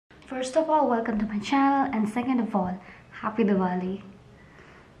First of all, welcome to my channel, and second of all, happy Diwali.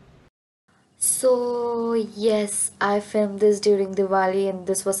 So yes, I filmed this during Diwali and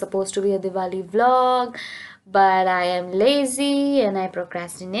this was supposed to be a Diwali vlog, but I am lazy and I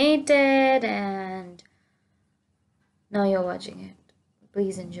procrastinated and now you're watching it.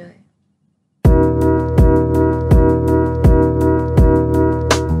 Please enjoy.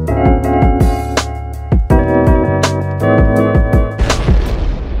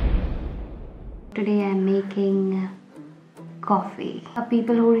 Today I'm making coffee.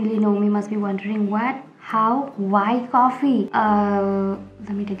 People who really know me must be wondering what, how, why coffee? Let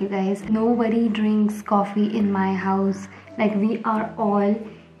me tell you guys, nobody drinks coffee in my house. Like, we are all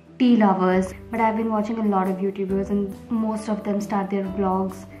tea lovers, but I've been watching a lot of YouTubers and most of them start their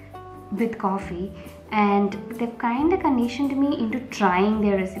vlogs with coffee, and they've kind of conditioned me into trying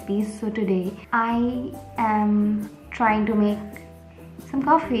their recipes. So today I am trying to make some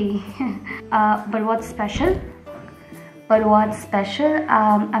coffee. But what's special?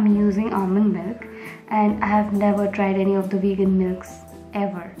 I'm using almond milk, and I have never tried any of the vegan milks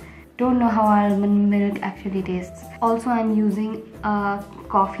ever. Don't know how almond milk actually tastes. Also, I'm using a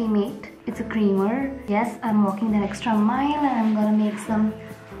CoffeeMate. It's a creamer. Yes, I'm walking that extra mile and I'm gonna make some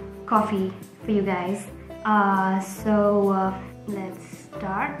coffee for you guys. Let's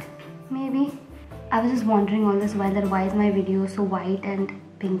start maybe. I was just wondering all this while that why is my video so white and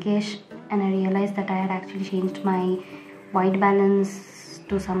pinkish, and I realized that I had actually changed my white balance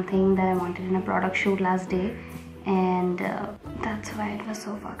to something that I wanted in a product shoot last day, and that's why it was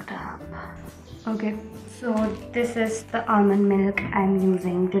so fucked up. Okay, so this is the almond milk I'm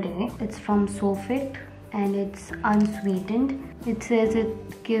using today. It's from SoFit and it's unsweetened. It says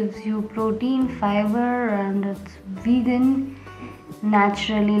it gives you protein, fiber, and it's vegan,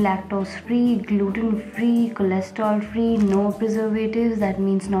 naturally lactose free, gluten free, cholesterol free, no preservatives. That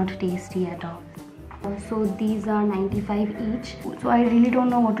means not tasty at all. So these are 95 each. So I really don't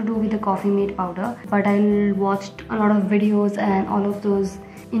know what to do with the CoffeeMate powder, but I watched a lot of videos and all of those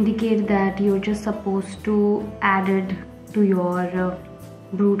indicate that you're just supposed to add it to your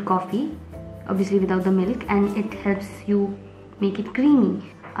brewed coffee, obviously without the milk, and it helps you make it creamy.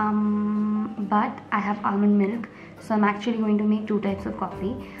 But I have almond milk, so I'm actually going to make two types of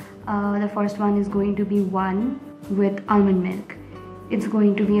coffee. The first one is going to be one with almond milk. It's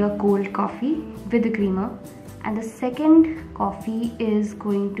going to be a cold coffee with the creamer, and the second coffee is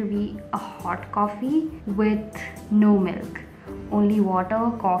going to be a hot coffee with no milk, only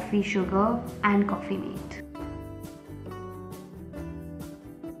water, coffee, sugar, and CoffeeMate.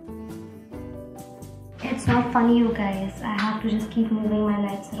 It's not funny, you guys. I have to just keep moving my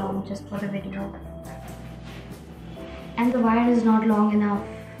lights around just for the video. And the wire is not long enough.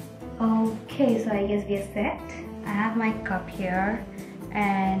 Okay, so I guess we are set. I have my cup here,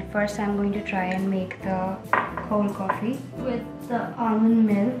 and first I'm going to try and make the cold coffee with the almond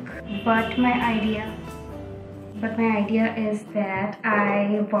milk. But my idea is that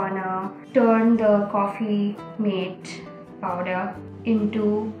I wanna turn the CoffeeMate powder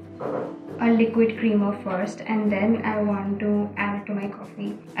into a liquid creamer first, and then I want to add it to my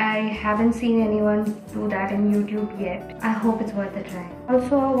coffee. I haven't seen anyone do that in YouTube yet. I hope it's worth a try.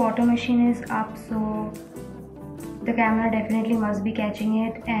 Also, a water machine is up, so the camera definitely must be catching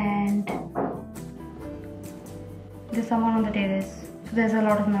it, and there's someone on the terrace, so there's a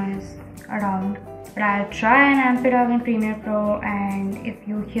lot of noise around. But I'll try and amp it up in Premiere Pro, and if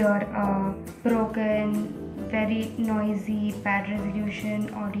you hear a broken, very noisy, bad resolution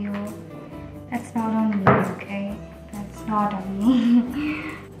audio, that's not on me, okay? That's not on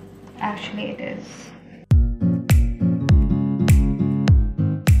me. Actually, it is.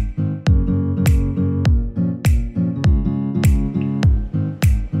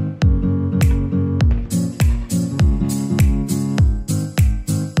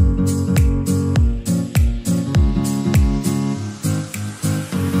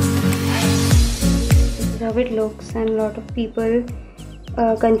 How it looks, and a lot of people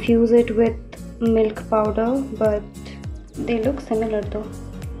confuse it with milk powder, but they look similar though.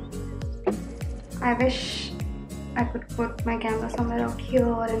 I wish I could put my camera somewhere out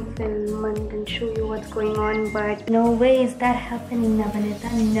here and film and show you what's going on, but no way is that happening,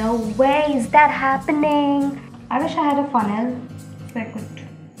 Nabanita. No way is that happening. I wish I had a funnel so I could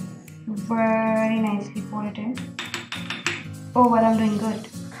very nicely pour it in. Oh, well, I'm doing good.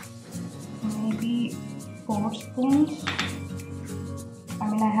 Maybe 4 spoons? I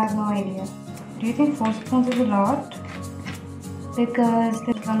mean, I have no idea. Do you think 4 spoons is a lot? Because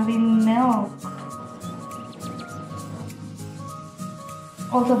there's gonna be milk.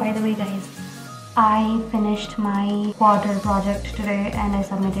 Also, by the way guys, I finished my quarter project today and I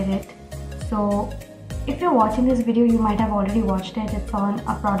submitted it. So if you're watching this video, you might have already watched it. It's on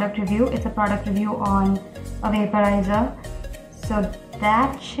a product review. It's a product review on a vaporizer. So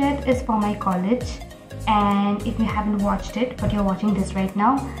that shit is for my college. And if you haven't watched it, but you're watching this right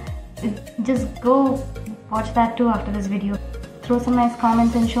now, just go watch that too after this video. Throw some nice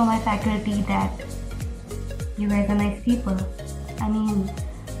comments and show my faculty that you guys are nice people. I mean,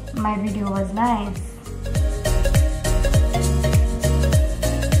 my video was nice.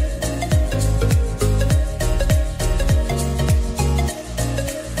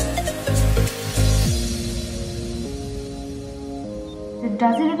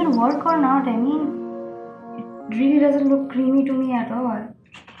 Does it even work or not? I mean, it really doesn't look creamy to me at all.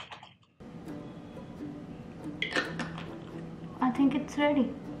 I think it's ready.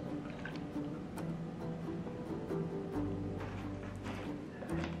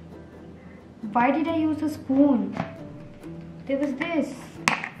 Why did I use a spoon? There was this.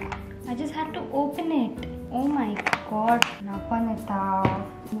 I just had to open it. Oh my god. Nabanita.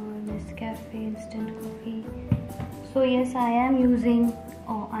 Nescafe instant coffee. So yes, I am using...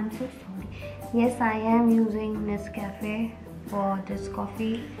 Oh, I'm so sorry. Yes, I am using Nescafe for this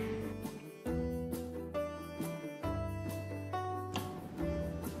coffee.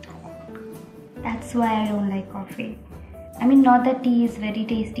 That's why I don't like coffee. I mean, not that tea is very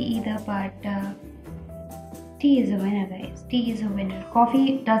tasty either, but tea is a winner, guys. Tea is a winner.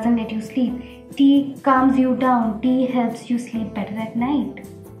 Coffee doesn't let you sleep. Tea calms you down. Tea helps you sleep better at night.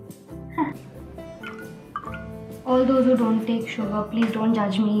 Huh. All those who don't take sugar, please don't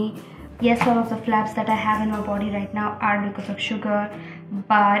judge me. Yes, all of the flaps that I have in my body right now are because of sugar,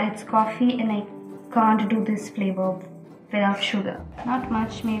 but it's coffee and I can't do this flavor without sugar. Not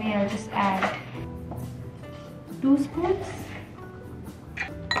much, maybe I'll just add 2 spoons.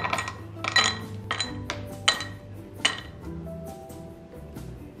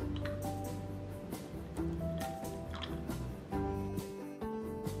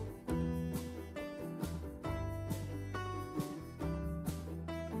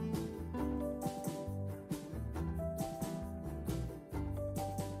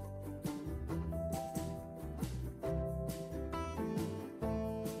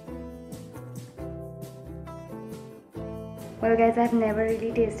 Well guys, I've never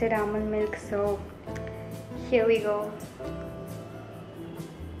really tasted almond milk, so here we go.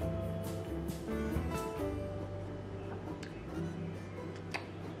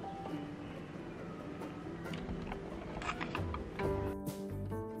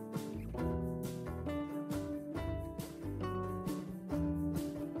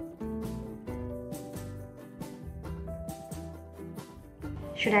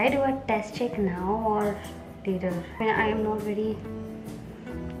 Should I do a test check now or later? I am not very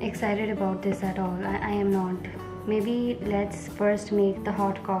excited about this at all. I am not. Maybe let's first make the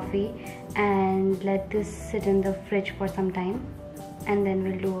hot coffee and let this sit in the fridge for some time, and then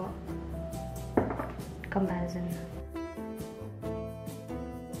we'll do a comparison.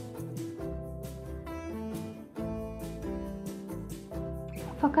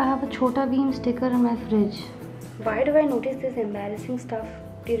 Fuck, I have a Chota Beam sticker in my fridge. Why do I notice this embarrassing stuff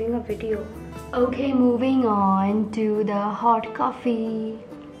during a video? Okay, moving on to the hot coffee.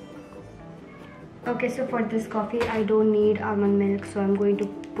 Okay, so for this coffee, I don't need almond milk, so I'm going to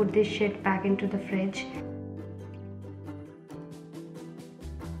put this shit back into the fridge.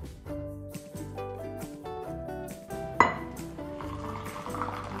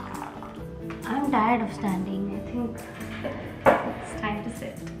 I'm tired of standing. I think it's time to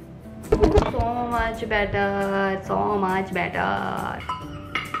sit. So much better, so much better.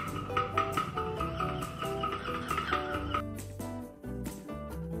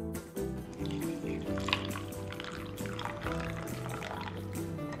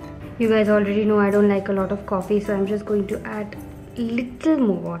 You guys already know I don't like a lot of coffee, so I'm just going to add little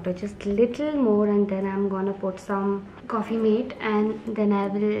more water, just little more, and then I'm gonna put some CoffeeMate, and then I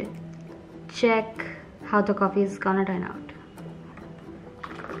will check how the coffee is gonna turn out.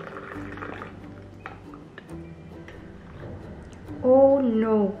 Oh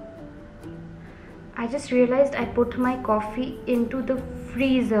no, I just realized I put my coffee into the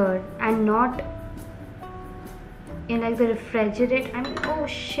freezer and not in like the refrigerator. I mean, oh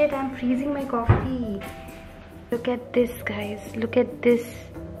shit, I'm freezing my coffee. Look at this, guys, look at this.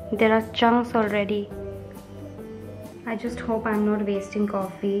 There are chunks already. I just hope I'm not wasting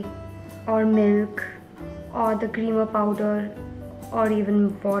coffee or milk or the creamer powder or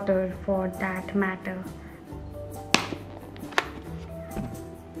even water for that matter.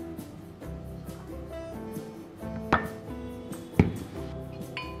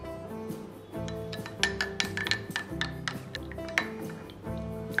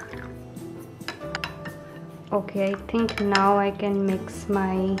 Okay, I think now I can mix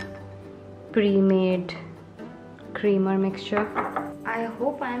my pre-made creamer mixture. I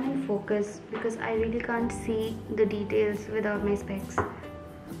hope I'm in focus because I really can't see the details without my specs.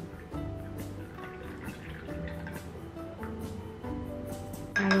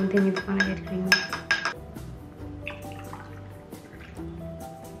 I don't think it's gonna get creamy.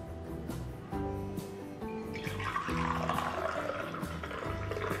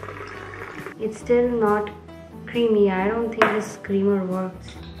 It's still not creamy. I don't think this creamer works.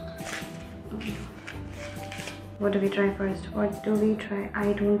 What do we try first? What do we try?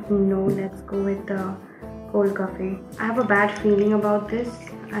 I don't know. Let's go with the cold coffee. I have a bad feeling about this.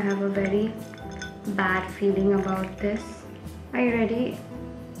 I have a very bad feeling about this. Are you ready?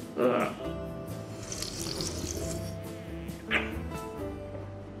 Ugh.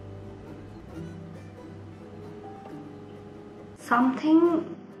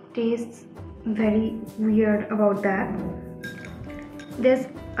 Something tastes very weird about that. There's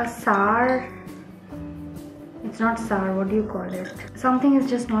a sour. It's not sour, what do you call it? Something is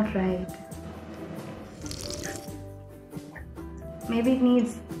just not right. Maybe it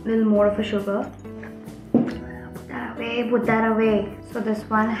needs a little more of a sugar. Put that away, put that away. So this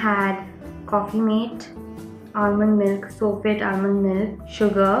one had CoffeeMate, almond milk, SoFit almond milk,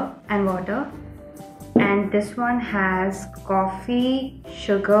 sugar and water. And this one has coffee,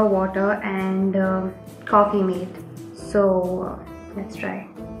 sugar, water and CoffeeMate. So let's try.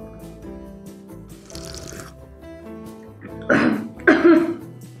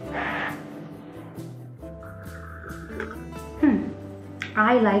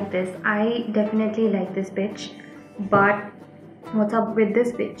 I like this. I definitely like this bitch. But what's up with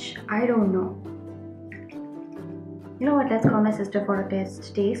this bitch? I don't know. You know what? Let's call my sister for a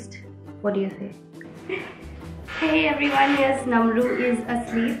taste. What do you say? Hey everyone, yes, Namru is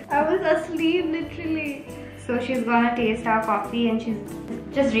asleep. I was asleep literally. So she's gonna taste our coffee and she's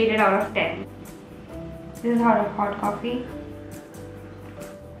just rated out of 10. This is hot coffee.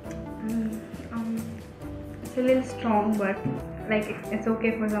 It's a little strong, but like it's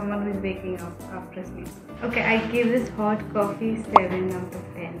okay for someone who is waking up after sleep. Okay, I give this hot coffee 7 out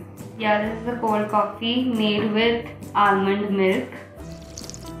of 10. Yeah, this is the cold coffee made with almond milk.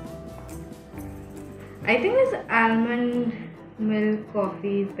 I think this almond milk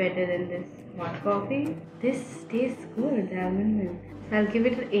coffee is better than this hot coffee. This tastes good, the almond milk. So I'll give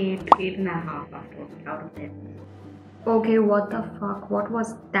it an 8.5 out of 10. Okay, what the fuck? What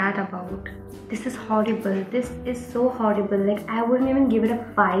was that about? This is horrible. This is so horrible. Like, I wouldn't even give it a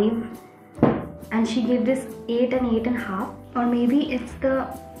 5. And she gave this 8 and 8.5. Or maybe it's the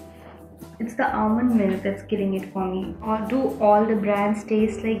almond milk that's killing it for me. Or do all the brands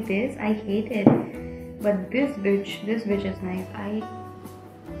taste like this? I hate it. But this bitch is nice.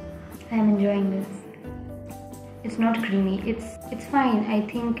 I'm enjoying this. It's not creamy. It's fine. I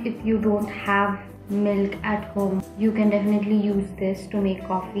think if you don't have milk at home, you can definitely use this to make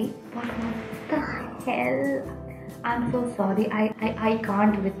coffee. But what the hell? I'm so sorry. I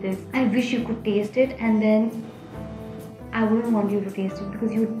can't with this. I wish you could taste it and then I wouldn't want you to taste it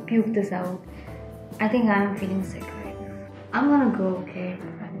because you would puke this out. I think I'm feeling sick right now. I'm gonna go, okay?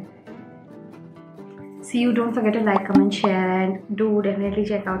 See you. Don't forget to like, comment, share, and do definitely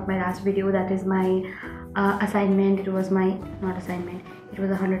check out my last video. That is my assignment. It was my not assignment. It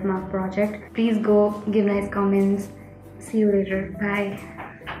was a 100-mark project. Please go give nice comments. See you later. Bye.